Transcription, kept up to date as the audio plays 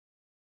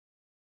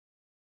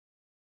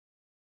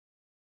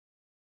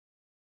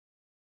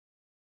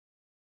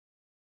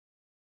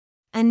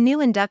A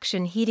new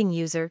induction heating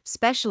user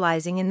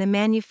specializing in the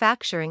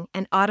manufacturing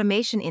and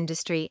automation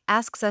industry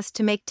asks us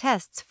to make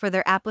tests for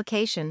their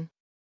application.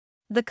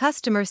 The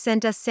customer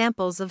sent us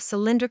samples of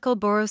cylindrical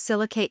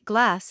borosilicate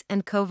glass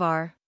and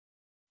Kovar.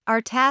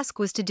 Our task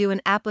was to do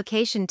an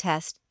application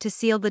test to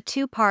seal the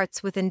two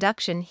parts with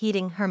induction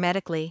heating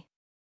hermetically.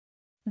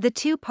 The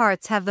two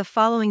parts have the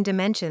following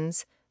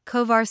dimensions: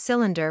 Kovar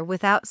cylinder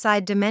with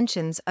outside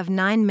dimensions of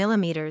 9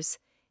 mm,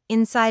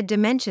 inside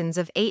dimensions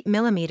of 8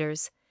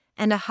 mm,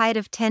 and a height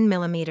of 10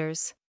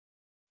 mm.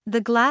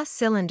 The glass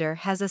cylinder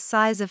has a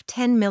size of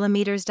 10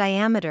 mm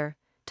diameter,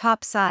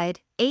 top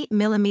side, 8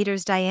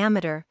 mm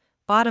diameter,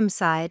 bottom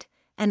side,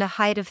 and a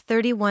height of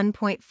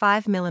 31.5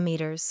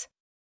 mm.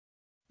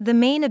 The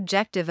main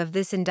objective of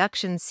this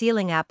induction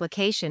sealing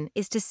application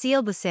is to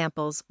seal the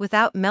samples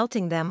without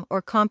melting them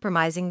or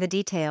compromising the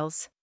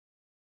details.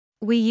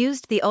 We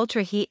used the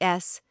Ultra Heat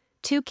S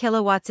 2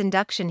 kW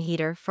induction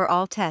heater for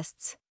all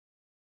tests.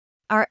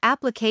 Our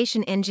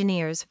application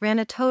engineers ran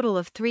a total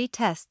of 3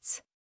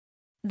 tests.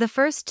 The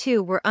first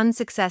 2 were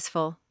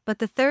unsuccessful, but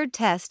the third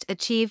test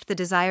achieved the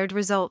desired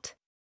result.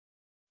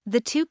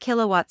 The 2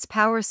 kW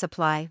power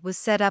supply was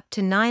set up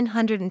to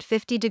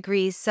 950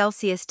 degrees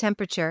Celsius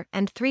temperature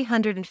and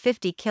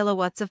 350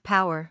 kilowatts of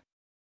power.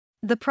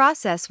 The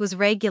process was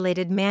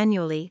regulated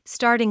manually,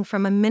 starting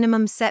from a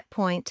minimum set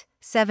point,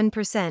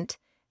 7%,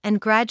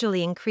 and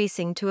gradually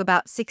increasing to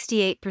about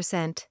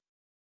 68%.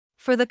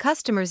 For the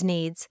customer's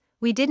needs,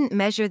 we didn't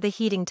measure the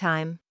heating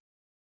time.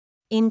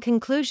 In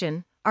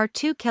conclusion, our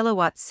 2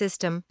 kW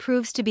system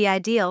proves to be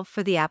ideal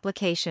for the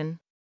application.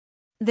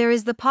 There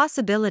is the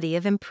possibility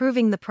of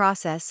improving the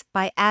process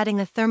by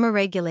adding a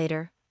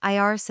thermoregulator,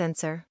 IR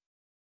sensor.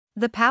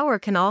 The power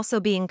can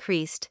also be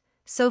increased,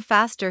 so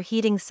faster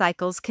heating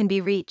cycles can be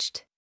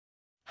reached.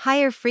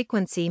 Higher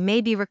frequency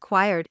may be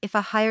required if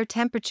a higher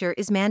temperature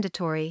is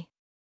mandatory.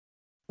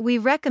 We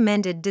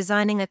recommended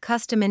designing a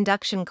custom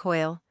induction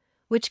coil,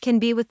 which can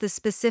be with the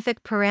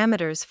specific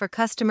parameters for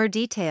customer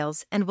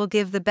details and will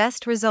give the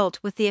best result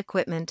with the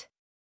equipment.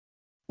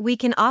 We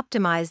can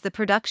optimize the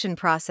production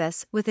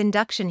process with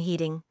induction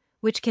heating,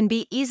 which can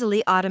be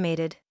easily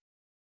automated.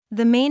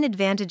 The main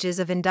advantages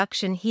of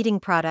induction heating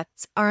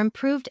products are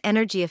improved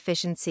energy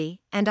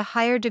efficiency and a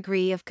higher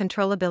degree of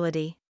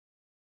controllability.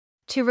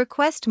 To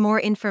request more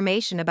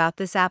information about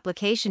this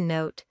application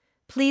note,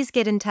 please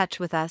get in touch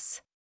with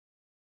us.